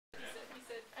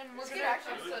This kid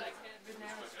actually said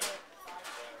bananas split.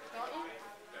 Don't you?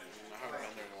 I haven't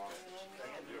been there in a while.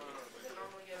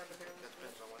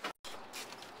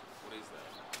 What is that?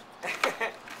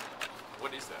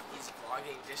 What is that? He's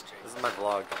vlogging districts. This is my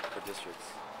vlog for districts.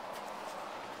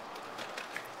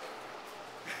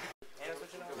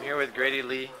 I'm here with Grady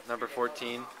Lee, number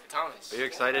 14. Thomas. Are you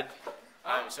excited?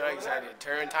 I'm so excited.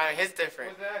 Turn time hits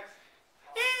different.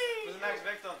 Who's the next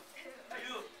victim?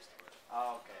 You.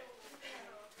 Oh, okay.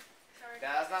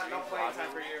 Yeah, that's not no playing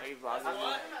time for you. Are you vlogging?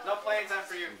 No playing time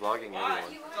for you. I'm vlogging everyone.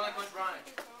 It's only Coach Brian.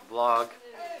 Vlog.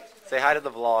 Say hi to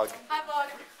the vlog. Hi vlog.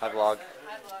 Hi vlog.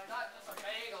 Hi vlog.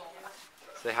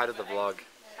 Say hi to the vlog.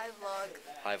 Hi vlog.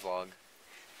 Hi vlog.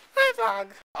 Hi vlog.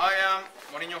 I am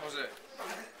Mourinho Jose.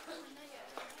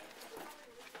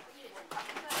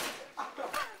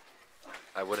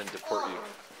 I wouldn't deport you.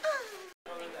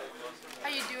 How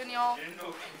you doing, y'all?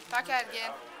 Back at it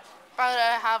again. About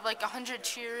to have like 100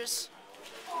 cheers.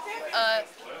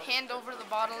 Hand over the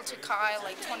bottle to Kai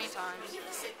like 20 times.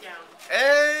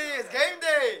 Hey, it's game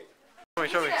day!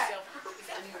 Show me. Alright,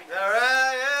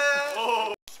 yeah!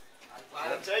 Oh.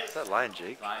 Is that Lion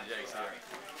Jake? Lion Jake's here.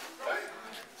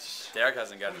 Derek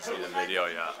hasn't gotten to see the video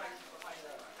yet.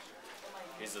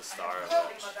 He's the star of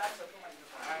it.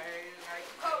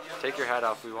 Take your hat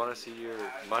off. We want to see your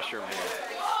mushroom hair.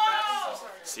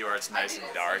 See where it's nice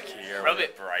and dark here. Rub with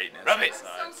it. Brightness. Rub it.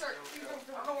 Inside.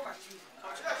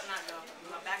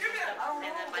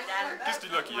 Just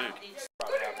look at you.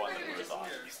 Probably have one that moves off.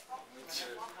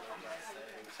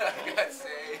 I got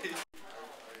saved.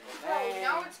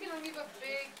 Now it's gonna leave a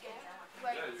big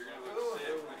like.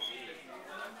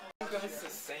 It's the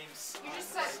same You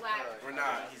just said black. We're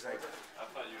not. He's like. I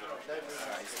thought you were.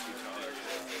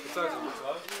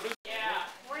 Yeah.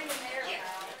 We're in there.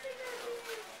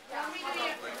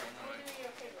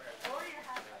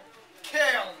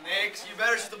 Kale, Nix, you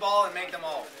better shoot the ball and make them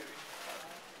all.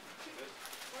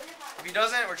 If he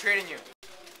doesn't, we're trading you.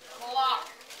 Block.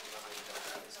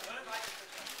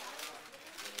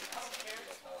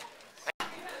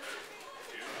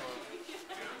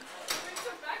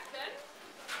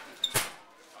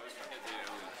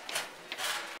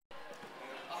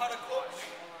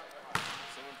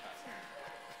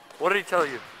 What did he tell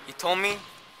you? He told me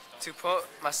to put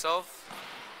myself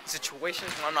in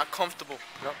situations when I'm not comfortable.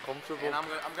 Not comfortable. And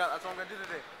that's what I'm gonna do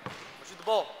today. Shoot the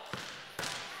ball.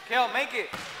 Kale, make it.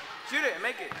 Shoot it and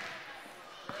make it.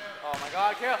 Oh my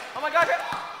God, Kale. Oh my God, Kale.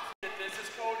 This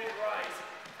is Cody Rice,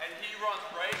 and he runs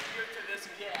right here to this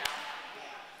gap,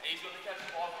 and he's going to catch the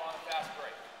ball on a fast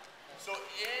break. So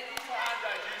anytime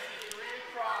that you see three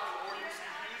across or you see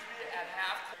Huseby at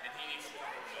half, and he needs to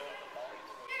come and fill up the ball.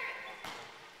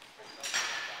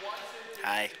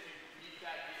 Hi. It's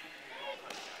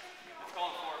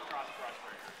calling for a cross break.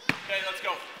 Okay, let's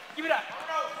go. Give me that.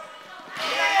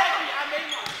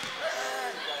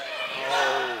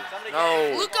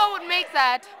 No. Luca would make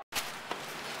that.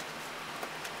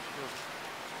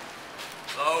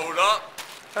 Load up.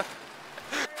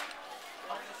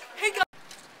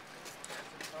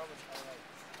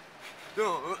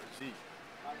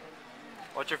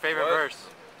 What's your favorite verse?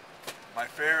 My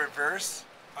favorite verse,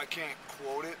 I can't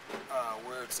quote it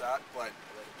where it's at, but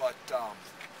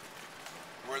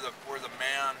where the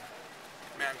man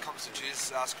comes to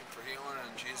Jesus asking for healing,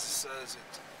 and Jesus says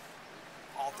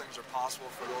all things are possible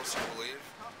for those who believe.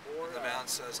 And the man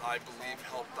says, "I believe,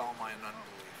 help thou mine unbelief."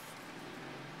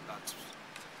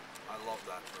 I love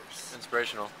that verse.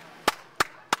 Inspirational.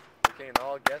 We can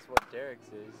all guess what Derek's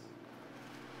is.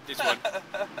 This one.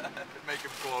 Make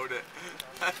him quote it.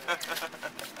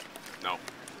 No.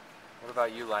 What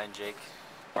about you, Lion Jake?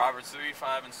 Proverbs 3,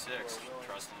 5, and 6.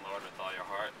 Trust in the Lord with all your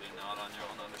heart. Lean not on your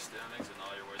own understandings. In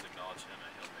all your ways acknowledge Him,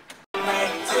 and He'll make it.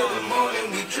 Till the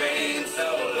morning we dream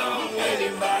so long.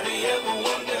 Anybody ever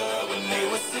wonder when they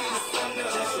will see the sun?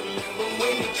 Just remember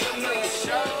when you come to the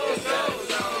show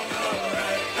goes on.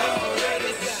 Alright,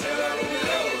 already the show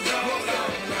goes on.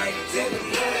 Alright, till the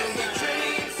morning we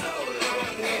dream so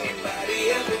long. Anybody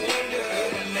ever wonder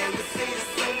when they will see the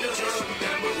sun? Just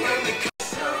remember when the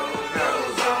show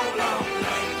goes on.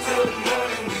 Alright, till the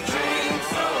morning we dream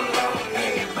so long.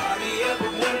 Anybody ever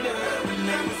wonder when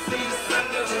they will see the sun?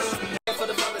 Just for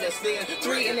the brother that's there,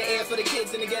 3 in the air for the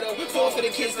kids in the ghetto, 4 for the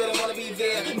kids that don't want to be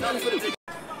there, none for the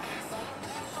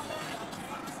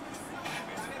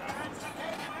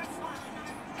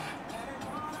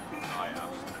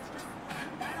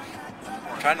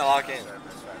I'm trying to lock in.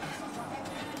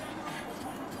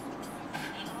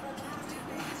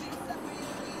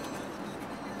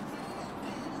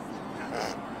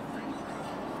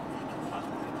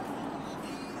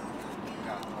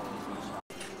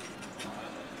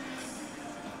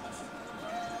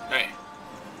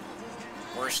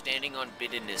 standing on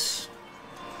bitterness.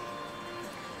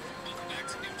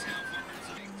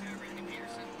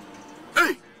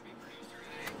 Hey!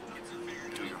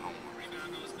 Do your homework.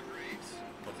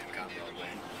 Put the camera away.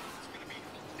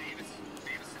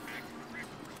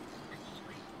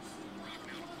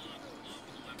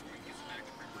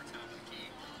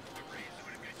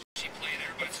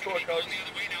 Let's score, coach.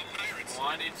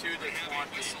 22 to 20.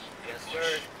 Yes,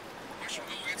 sir.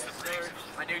 Yes, sir.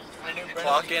 My new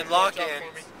Clock in, lock in.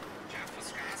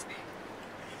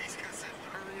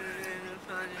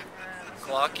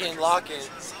 Clock in, lock in.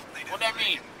 What that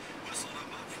mean?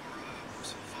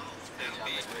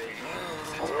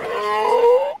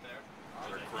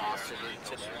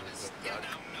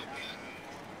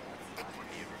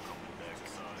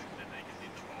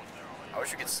 I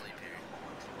wish we could sleep here.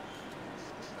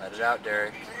 Let it out,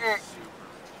 Derek.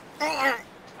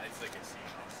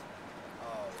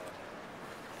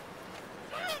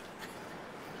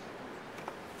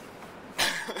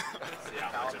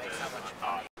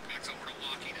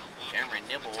 Cameron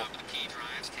Nibble.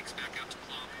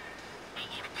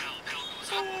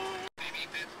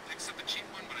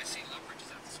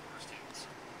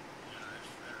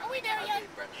 Are we there yet?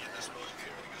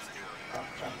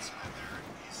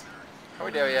 Are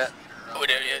we there yet? Are we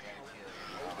there yet?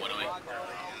 What are we?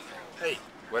 Hey.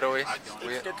 What are we?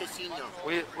 It's the casino.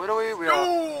 What are we? We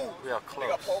are close. They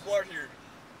got Paul Blart here.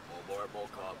 Bull Bar, Bull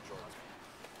Cop,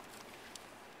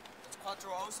 It's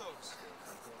Quattro Osos.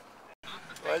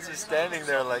 Why is he standing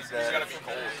there like He's that? gotta be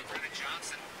cold.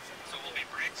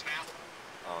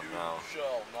 Oh no.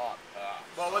 Shall not pass.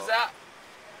 What was that?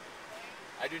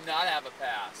 I do not have a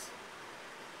pass.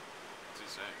 What's he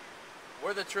saying?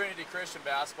 We're the Trinity Christian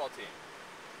basketball team.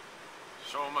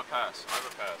 Show him a pass. I have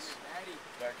a pass.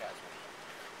 Bearcats.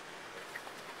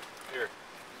 Here.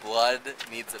 Blood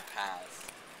needs a pass.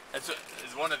 Is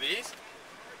one of these?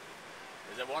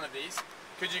 Is it one of these?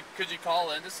 Could you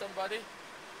call into somebody?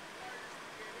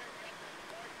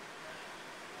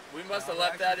 We must have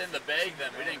left that in the bag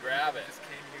then. We didn't grab it.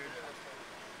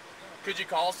 Could you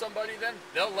call somebody then?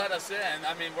 They'll let us in.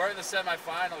 I mean, we're in the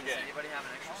semifinal game. Does anybody have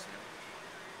an extra sim?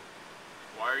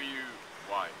 Why are you?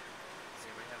 Why? Does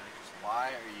anybody have an extra sim?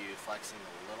 Why are you flexing a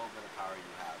little bit of power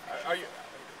you have? Are you?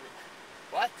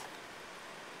 What?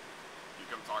 You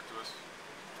come talk to us.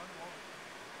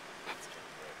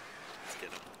 Let's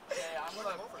get him. Hey, I'm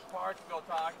gonna park and go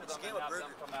talk to them and have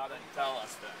them come out and tell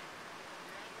us then.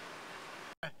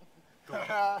 Go.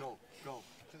 Bro,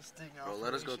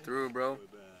 let us go through, bro.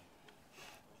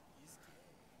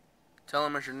 Tell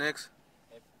him, Mr. Nix.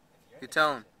 You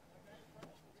tell him.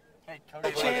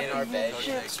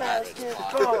 Championship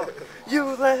basketball.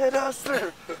 You let us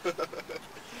through.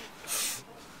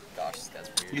 Gosh, that's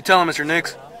weird. You tell him, Mr.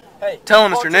 Nix. Tell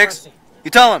him, Mr. Nix.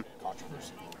 You tell him.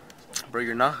 Bro,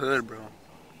 you're not hood, bro.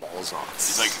 Balls off.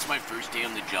 He's like, it's my first day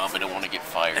on the job. I don't want to get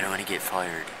fired. I don't want to get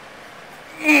fired.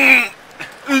 It's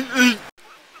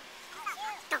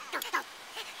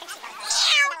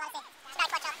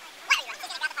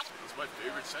my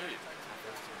favorite save.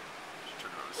 She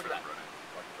turned around and started running.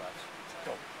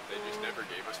 They just never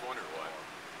gave us one or what?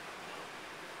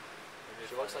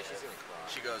 She looks like she's gonna cry.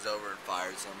 She goes over and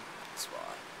fires him. That's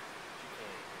why.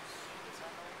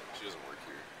 She doesn't work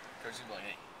here. Coach is like,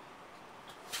 hey.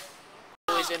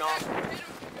 Always in off.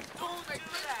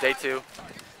 Day 2.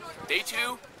 Day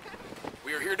 2.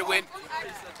 We are here to win.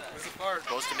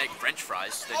 Supposed to make French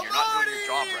fries, then you're not doing your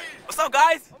job right. What's up,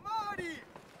 guys?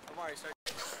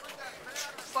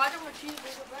 Slide on my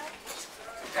cheeseburger back.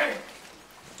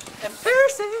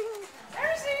 Embarrassing.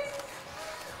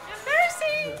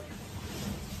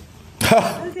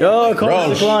 Yo, call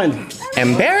declined.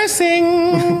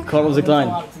 Embarrassing! Call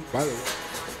declined.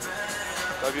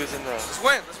 W's in the. Let's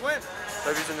win.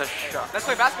 W's in the shot. Let's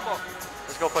play basketball.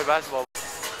 Let's go play basketball.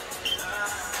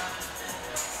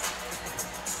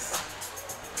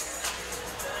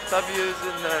 W's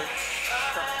in the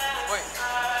shot. Wait.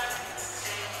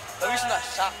 W's in that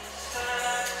shot.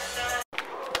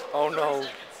 Oh no.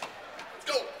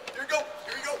 Go! Here we go!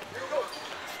 Here we go! Here we go!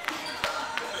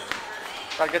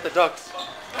 Gotta get the ducks. Here.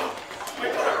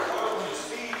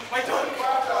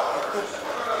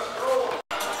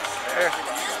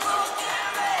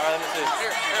 Alright, let me see.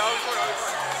 Here, I'll record.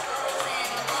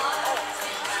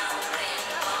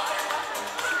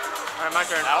 Alright, my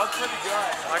turn. That was pretty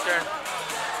good. My turn.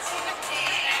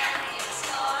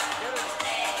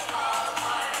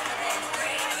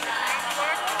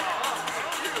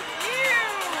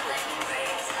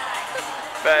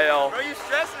 Fail. Bro, you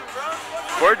stressing, bro?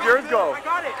 Where'd yours go?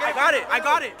 I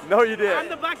got it. No, you did. I'm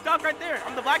the black duck right there.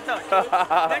 I'm the black duck.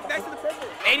 next to the purple.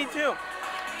 82.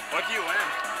 What do you win?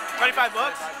 $25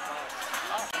 bucks?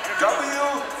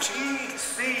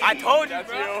 WTC. I told you,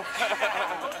 bro.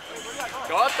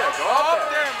 Go up there. Go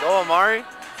up there. Go, Amari. You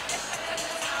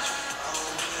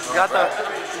got the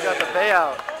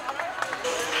payout.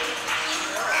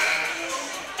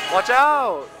 Watch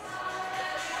out.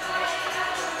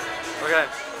 Okay.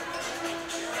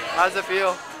 How does it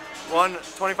feel? Won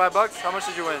 25 bucks? How much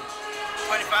did you win?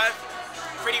 25.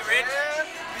 Pretty rich.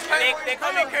 They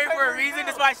call me Curry for a reason.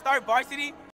 That's why I start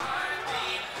varsity.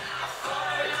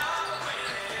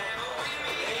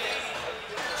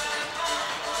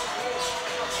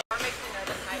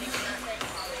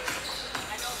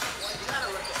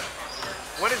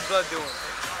 What is Blood doing?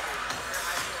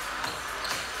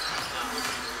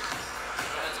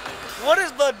 What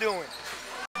is Blood doing?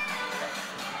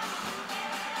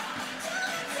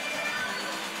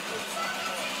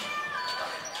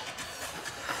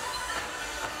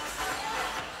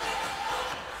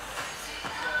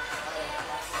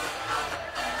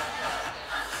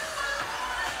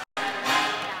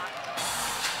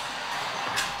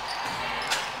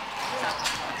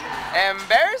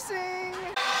 Embarrassing!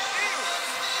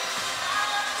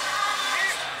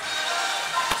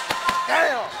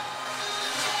 Damn!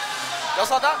 Y'all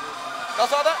saw that? Y'all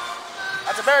saw that?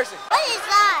 That's embarrassing. What is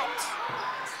that?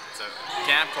 It's a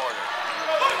camcorder.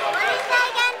 What is that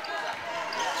again?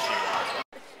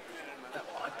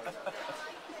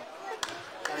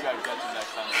 We gotta get you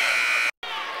next time.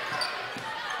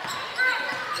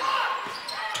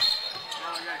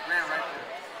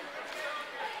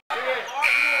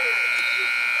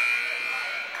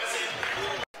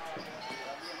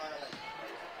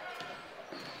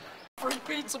 Free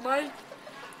pizza, mate.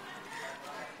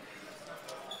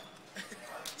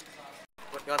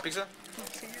 What, you want pizza?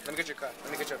 Let me get your cut.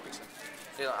 Let me get your pizza.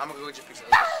 Yeah, I'm gonna go get your pizza.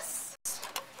 Yes!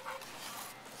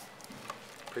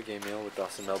 Pre-game meal with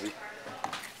Dawson Melby.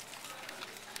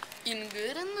 Eating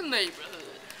good in the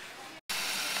neighborhood.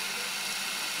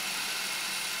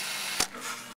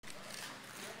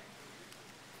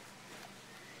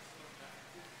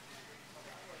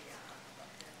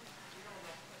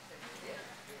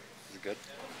 Is it good?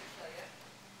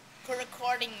 For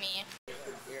recording me.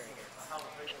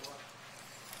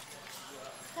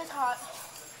 It's hot.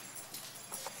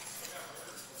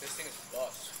 This thing is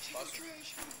boss.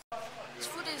 This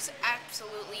food is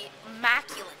absolutely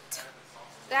immaculate.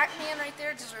 That man right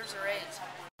there deserves a raise.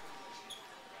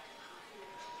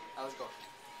 Let's go.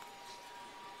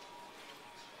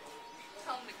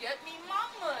 Tell him to get me my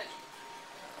money.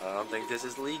 I don't think this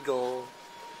is legal.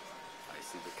 I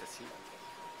see the casino.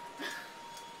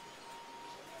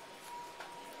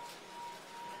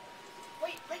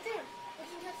 Wait, right there. We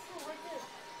can get food right there.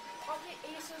 I'll get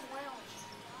Ace's Lounge.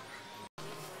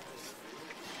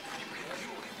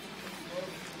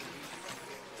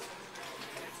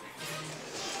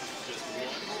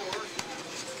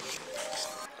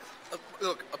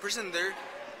 Look, a person there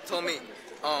told me,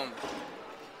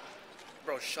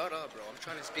 bro, shut up, bro. I'm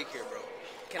trying to speak here, bro.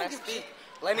 Can I speak?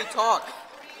 Let me talk. What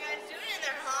are you guys doing in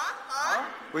there, huh?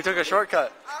 We took a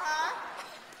shortcut. Uh-huh.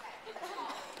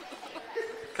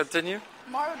 Continue.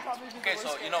 Mario would probably be Okay,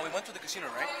 so, you know, we went to the casino,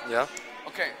 right? Yeah.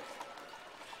 Okay.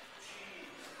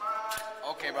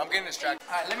 Okay, bro, I'm getting distracted.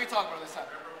 Alright, let me talk, bro, this time.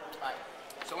 Alright.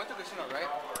 So, I went to the casino, right?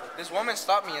 This woman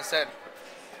stopped me and said,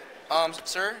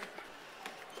 sir,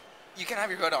 you can have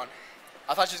your hood on.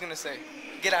 I thought she was gonna say,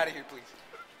 get out of here, please.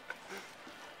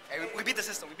 Hey, we beat the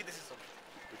system, we beat the system.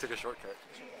 We took a shortcut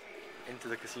into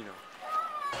the casino.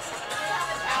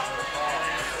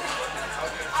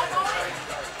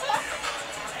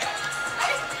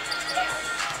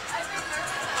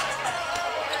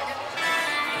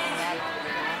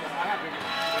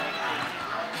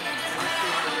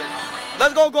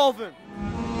 Let's go golfing.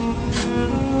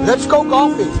 Let's go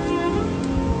golfing.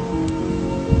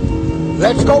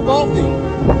 Let's go golfing.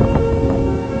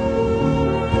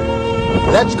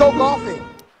 Let's go golfing.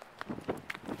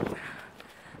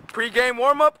 Pre-game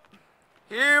warm-up.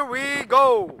 Here we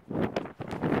go.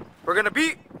 We're gonna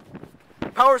beat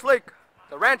Powers Lake,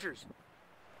 the Ranchers.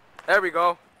 There we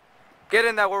go. Get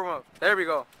in that warm-up. There we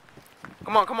go.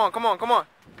 Come on, come on, come on, come on.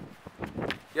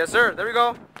 Yes, sir. There we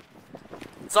go.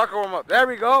 Soccer warm-up. There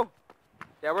we go.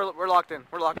 Yeah, we're locked in.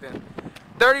 We're locked in.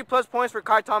 30 plus points for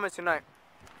Kai Thomas tonight.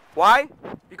 Why?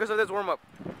 Because of this warm-up.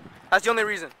 That's the only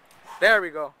reason. There we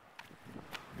go.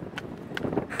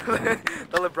 The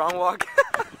LeBron walk.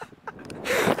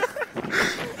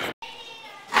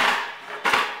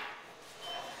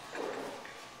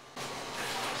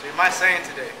 So you might say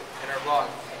today in our vlog,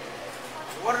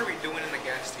 what are we doing in the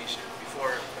gas station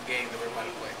before a game that we're about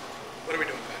to play? What are we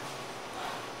doing, guys?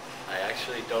 I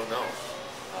actually don't know.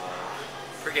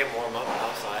 Pre-game warm-up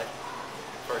outside,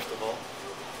 first of all,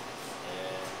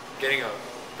 and getting a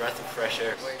breath of fresh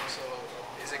air. Wait, so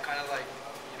is it kind of like,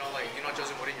 you know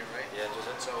Jose Mourinho, right? Yeah,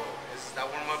 Jose. So is that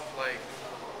warm-up like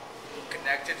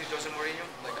connected to Jose Mourinho,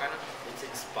 like kind of? It's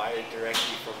inspired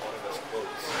directly from one of his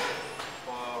quotes.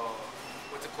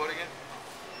 What's the quote again?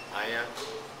 I am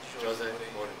Jose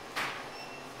Mourinho.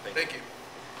 Thank you.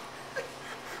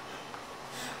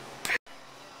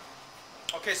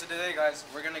 Okay, so today, guys,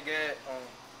 we're gonna get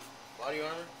body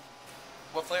armor.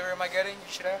 What flavor am I getting? You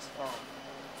should ask.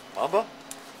 Mamba?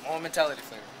 Mamba Mentality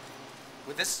flavor.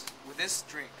 With this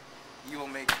drink, you will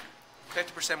make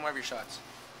 50% more of your shots.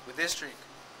 With this drink,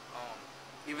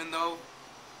 even though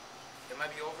it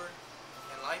might be over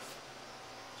in life,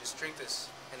 just drink this,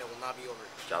 and it will not be over.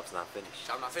 Job's not finished.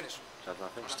 Job not finished. Job's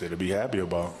not finished. Still to be happy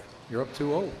about. You're up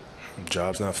 2-0.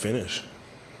 Job's not finished.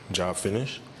 Job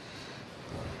finished?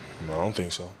 No, I don't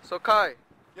think so. So Kai,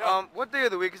 what day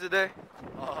of the week is today?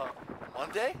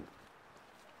 Monday?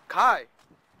 Kai,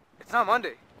 it's not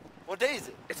Monday. What day is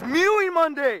it? It's Mewing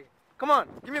Monday. Come on,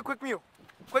 give me a quick mew.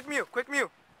 Quick mew, quick mew.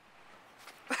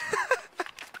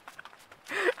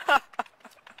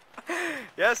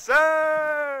 Yes,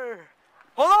 sir.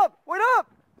 Hold up, wait up.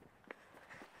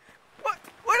 What?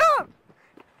 Wait up.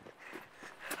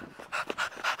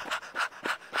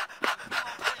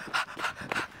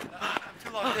 I'm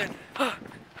too locked in.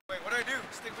 Wait, what do I do?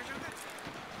 Stick picture with it?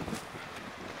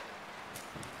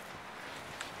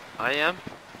 I am?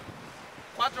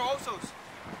 Cuatro osos.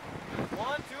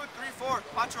 1, 2, 3, 4.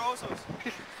 Cuatro osos.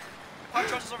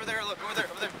 Cuatro osos over there. Look, over there,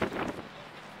 over there.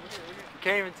 You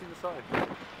can't even see the side.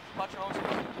 Cuatro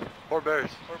osos. Or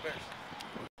bears. Or bears.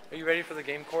 Are you ready for the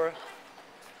game, Cora?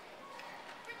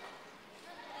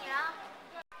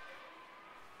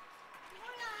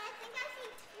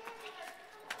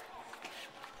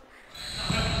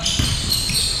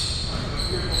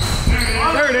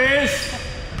 There it is.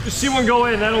 Just see one go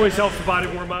in. That always helps the body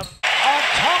warm up.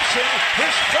 Thompson,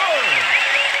 his third.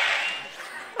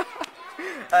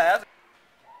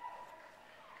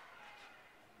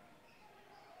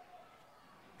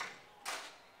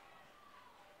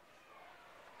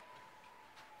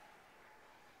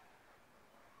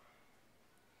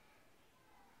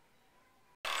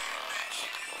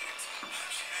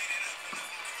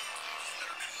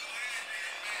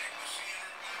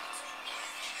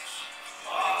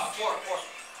 Four.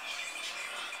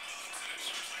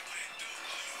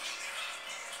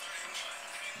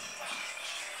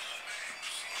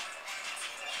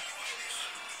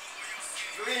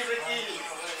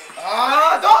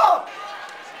 Dog!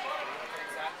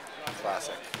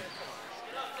 Classic.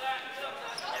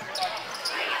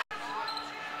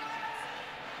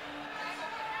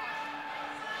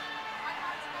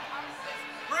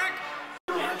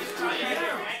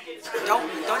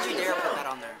 Don't you dare put that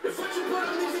on there.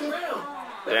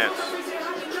 Dance.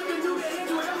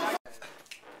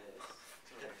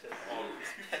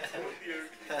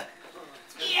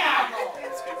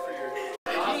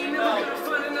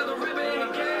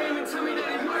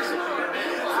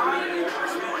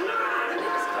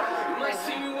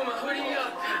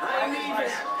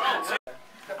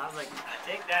 I was like,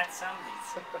 take that, somebody's.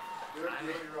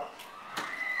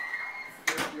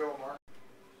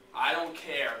 I don't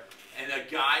care. And the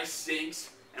guy sinks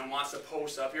and wants to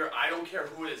post up here. I don't care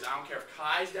who it is. I don't care if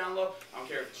Kai's down low. I don't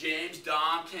care if James,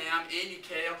 Dom, Cam, Indy,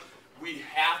 Kale. We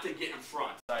have to get in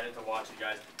front. Excited to watch you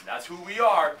guys. That's who we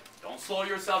are. Don't slow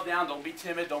yourself down. Don't be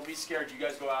timid. Don't be scared. You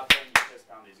guys go out there and you fist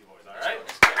pound these boys. All right?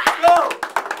 Go!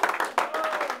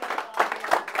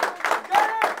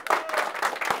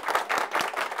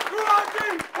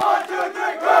 One, two,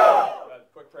 three, go!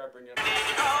 Quick prayer, bring it up.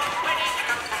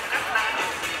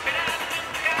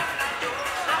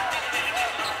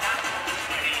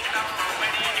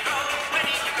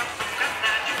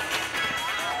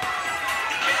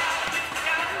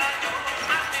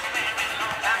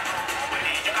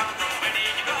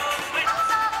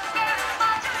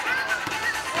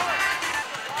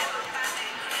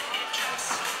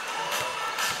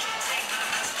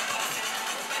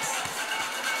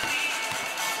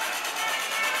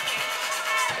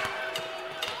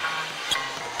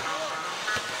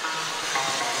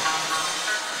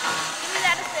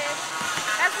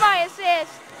 My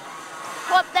assist.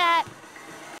 What that?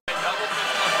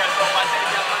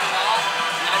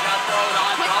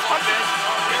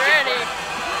 Ready?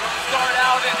 Start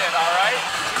out in it, all right?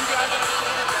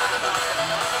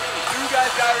 You guys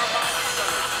got to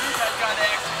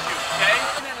execute, okay?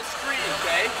 And a screen,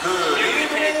 okay?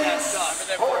 Communicate that stuff.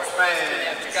 And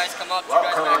then you guys come up, you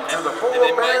guys back to the Four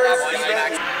Bears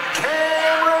defense.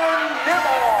 Cameron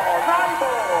Nibble, 9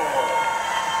 ball.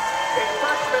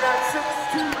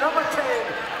 win,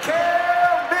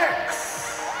 Cam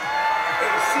Nix. A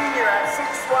senior at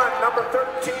 6'1", number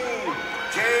 13,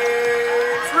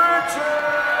 James Richards.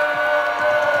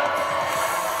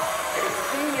 A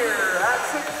senior at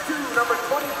 6'2", number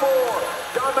 24,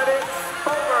 Dominic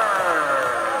Spomer.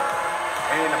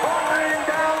 And holding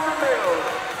down the middle,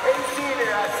 a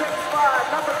senior at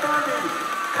 6'5", number 30,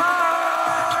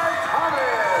 Kai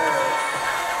Thomas.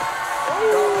 The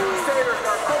Crusaders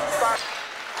are coached by...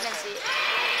 I didn't see it.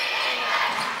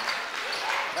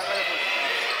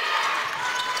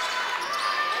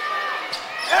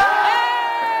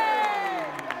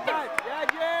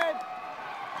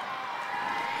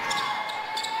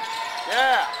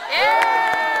 Yeah.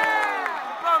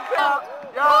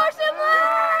 Force him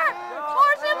left!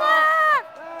 Force him left!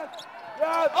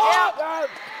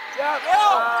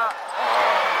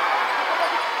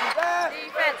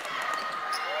 Defense.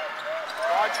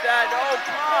 Watch that. Oh,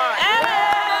 come on.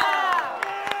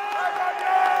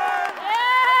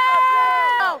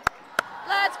 Yeah!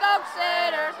 Let's go,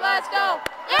 Crusaders. Let's go.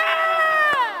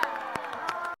 Yeah!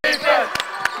 Defense.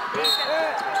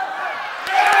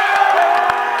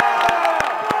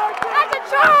 That's a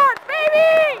charge,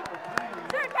 baby!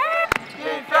 Defense.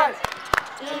 Defense.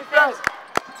 Defense.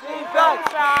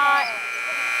 Shot.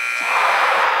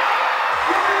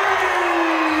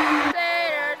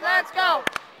 Crusaders, let's go.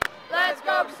 Let's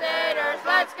go, Crusaders.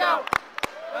 Let's go.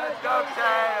 Let's go,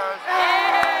 Crusaders.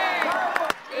 Hey!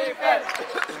 Defense.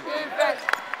 Defense.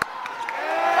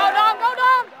 Go, Dom. Go,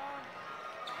 Dom.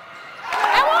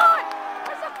 And one.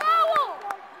 There's a foul.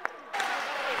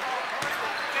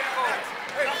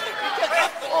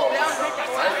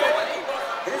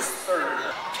 His third.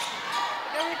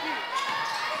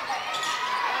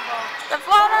 The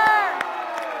floater.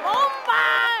 Bomba,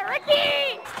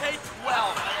 Ricky. Hey,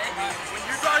 12. When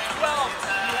you guard 12,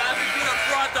 you have to get a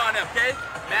front on him, okay?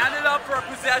 Man it up for a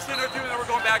possession or two, and then we're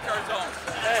going back to our zone.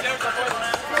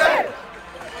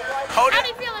 How do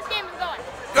you feel this game is going?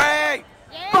 Great.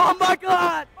 Yeah. Oh my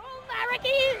God. Bomba,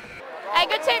 Ricky. Hey,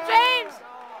 good save, James.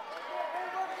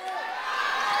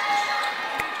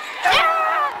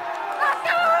 Yeah! Let's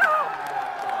go!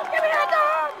 Give me that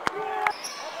dog!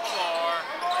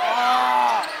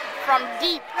 From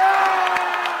deep.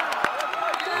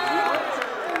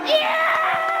 Yeah!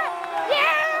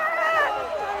 Yeah!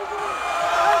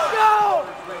 Let's go!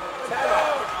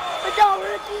 Let's go,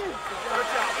 Ricky!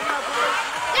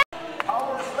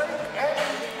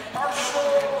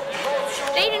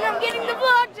 Jaden, I'm getting the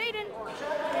vlog, Jaden.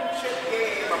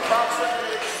 Game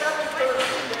approximately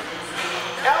 7:30.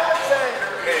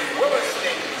 Alexander and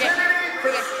Williston Trinity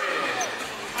Christian.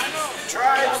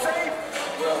 Drive safe.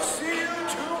 We'll see you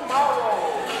tomorrow.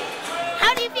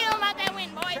 How do you feel about that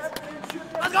win, boys?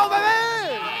 Let's go,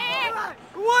 baby! Yeah!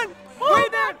 One! Oh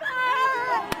Win it!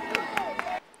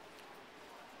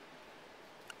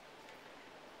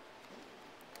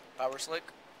 Power Slick.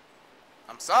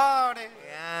 I'm sorry.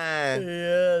 Yeah.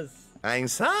 Yes. I'm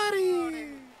sorry.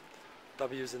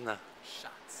 W's in the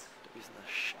shots. W's in the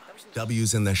shots.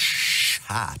 W's in the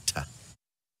shot.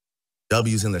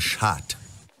 W's in the shot.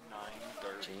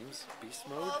 James, beast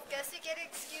mode. Well, guess you get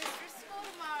excused for school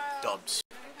tomorrow. Dubs.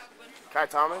 Kai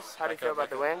Thomas, how do you feel about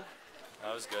the win?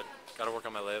 That was good. Got to work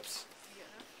on my layups.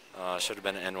 Should have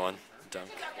been an N1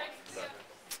 dunk, but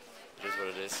it is what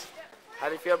it is. How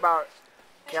do you feel about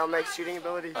Kale Nix shooting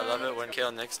ability? I love it when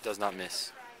Kale Nix does not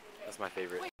miss. That's my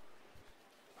favorite.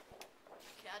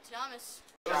 Yeah, Thomas.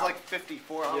 It was like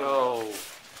 54. Yo.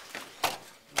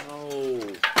 No.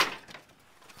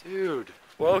 Dude.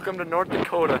 Welcome to North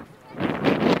Dakota.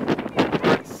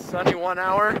 It's sunny 1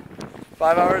 hour.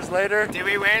 5 hours later. Did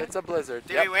we win? It's a blizzard.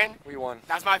 Did we win? We won.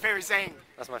 That's my favorite saying.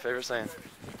 That's my favorite saying.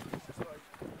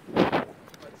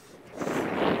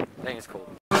 Dang, it's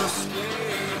cold.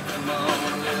 Come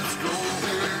on, let's go.